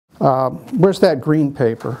Where's that green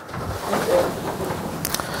paper?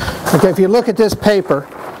 Okay, if you look at this paper,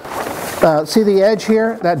 see the edge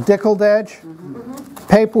here, that dickled edge?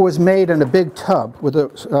 Paper was made in a big tub with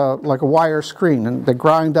like a wire screen, and they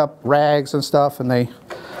grind up rags and stuff, and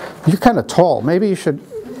you're kind of tall. Maybe you should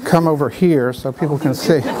come over here so people can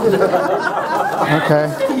see. Okay.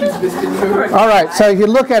 All right, so you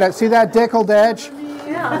look at it, see that dickled edge?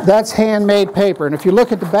 Yeah. That's handmade paper. And if you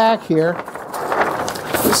look at the back here,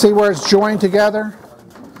 see where it's joined together?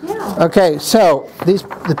 Yeah. Okay, so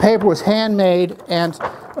the paper was handmade, and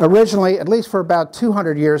originally, at least for about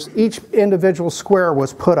 200 years, each individual square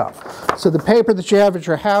was put up. So the paper that you have at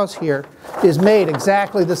your house here is made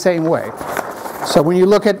exactly the same way. So when you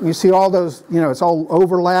look at, you see all those, it's all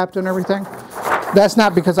overlapped and everything. That's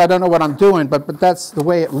not because I don't know what I'm doing, but that's the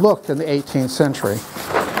way it looked in the 18th century.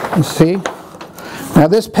 You see? Now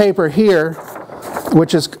this paper here,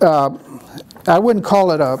 which is, I wouldn't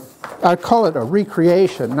call it I'd call it a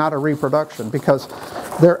recreation, not a reproduction, because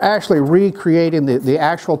they're actually recreating the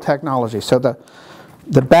actual technology. So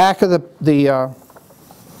the back of the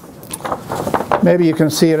maybe you can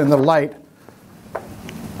see it in the light.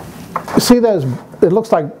 See those, it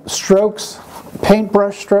looks like strokes,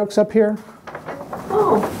 paintbrush strokes up here?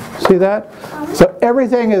 Oh. See that? So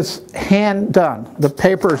everything is hand done. The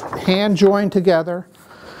paper is hand joined together.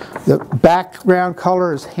 The background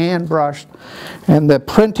color is hand brushed. And the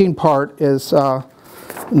printing part is,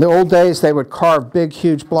 in the old days they would carve big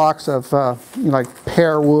huge blocks of like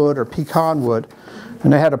pear wood or pecan wood.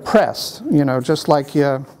 And they had a press, just like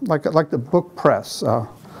the book press.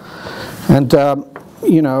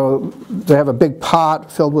 They have a big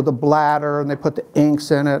pot filled with a bladder, and they put the inks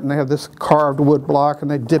in it, and they have this carved wood block, and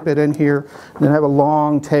they dip it in here, and they have a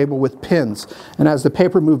long table with pins. And as the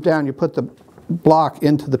paper moved down, you put the block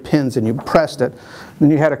into the pins, and you pressed it. And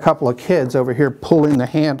you had a couple of kids over here pulling the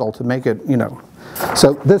handle to make it,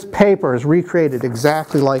 So this paper is recreated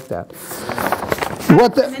exactly like that.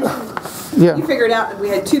 You figured out that we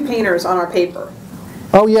had two painters on our paper.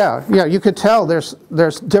 Oh yeah, you could tell there's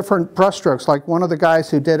different brush strokes. Like one of the guys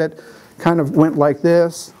who did it kind of went like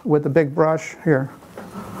this with the big brush here.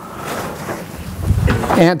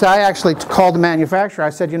 And I actually called the manufacturer. I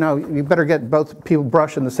said, you better get both people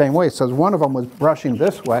brushing the same way. So one of them was brushing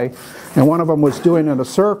this way, and one of them was doing it in a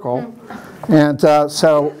circle. And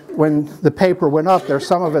so when the paper went up, there's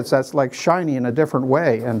some of it that's like shiny in a different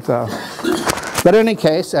way. And but in any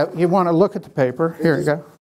case, you want to look at the paper. Here you go.